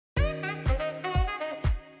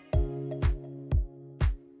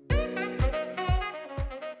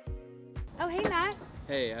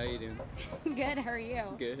Hey, how you doing? Good, how are you?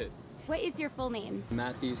 Good. What is your full name?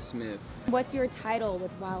 Matthew Smith. What's your title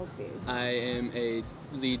with Wild Foods? I am a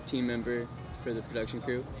lead team member for the production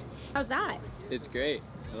crew. How's that? It's great.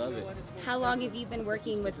 I love it. How long have you been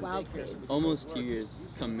working with Wild Foods? Almost 2 years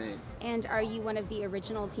come May. And are you one of the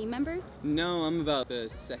original team members? No, I'm about the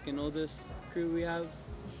second oldest crew we have.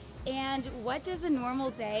 And what does a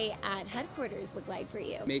normal day at headquarters look like for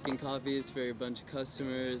you? Making coffees for a bunch of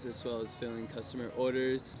customers, as well as filling customer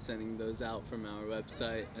orders, sending those out from our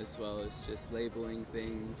website, as well as just labeling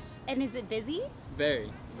things. And is it busy?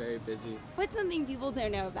 Very, very busy. What's something people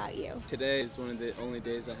don't know about you? Today is one of the only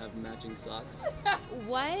days I have matching socks.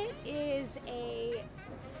 What is a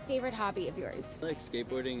favorite hobby of yours? I like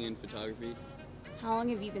skateboarding and photography. How long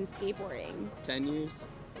have you been skateboarding? 10 years.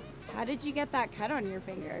 How did you get that cut on your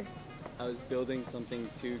finger? I was building something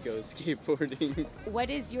to go skateboarding. What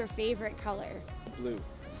is your favorite color? Blue.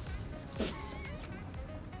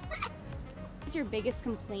 What's your biggest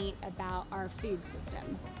complaint about our food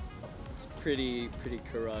system? It's pretty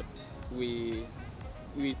corrupt. We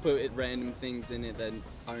put random things in it that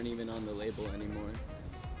aren't even on the label anymore.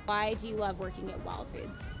 Why do you love working at Wild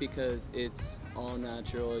Foods? Because it's all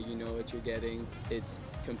natural, you know what you're getting. It's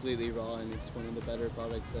completely raw and it's one of the better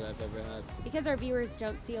products that I've ever had. Because our viewers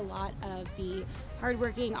don't see a lot of the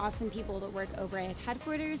hardworking, awesome people that work over at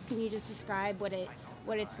headquarters, can you just describe what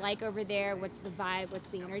it's like over there? What's the vibe? What's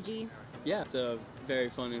the energy? Yeah, it's a very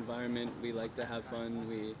fun environment. We like to have fun.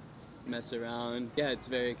 We mess around. Yeah, it's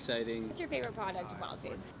very exciting. What's your favorite product of Wild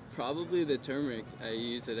Foods? Probably the turmeric. I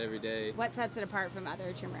use it every day. What sets it apart from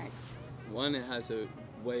other turmerics? One, it has a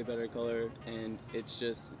way better color, and it's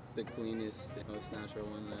just the cleanest, most natural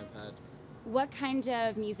one that I've had. What kind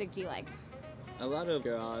of music do you like? A lot of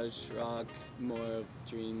garage rock, more of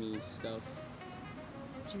dreamy stuff.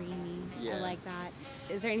 Dreamy. Yeah. I like that.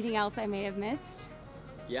 Is there anything else I may have missed?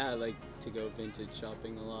 Yeah, I like to go vintage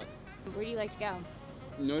shopping a lot. Where do you like to go?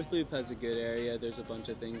 North Loop has a good area. There's a bunch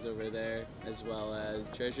of things over there, as well as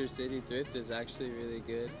Treasure City Thrift is actually really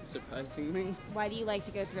good, surprisingly. Why do you like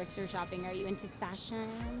to go thrift shopping? Are you into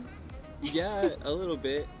fashion? Yeah, a little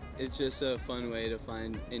bit. It's just a fun way to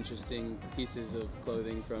find interesting pieces of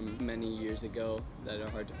clothing from many years ago that are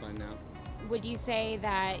hard to find now. Would you say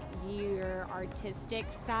that your artistic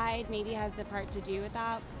side maybe has a part to do with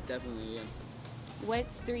that? Definitely, yeah. What's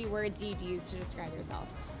 3 words you'd use to describe yourself?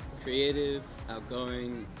 Creative,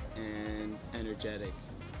 outgoing, and energetic.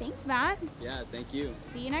 Thanks, Matt. Yeah, thank you.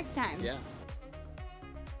 See you next time. Yeah.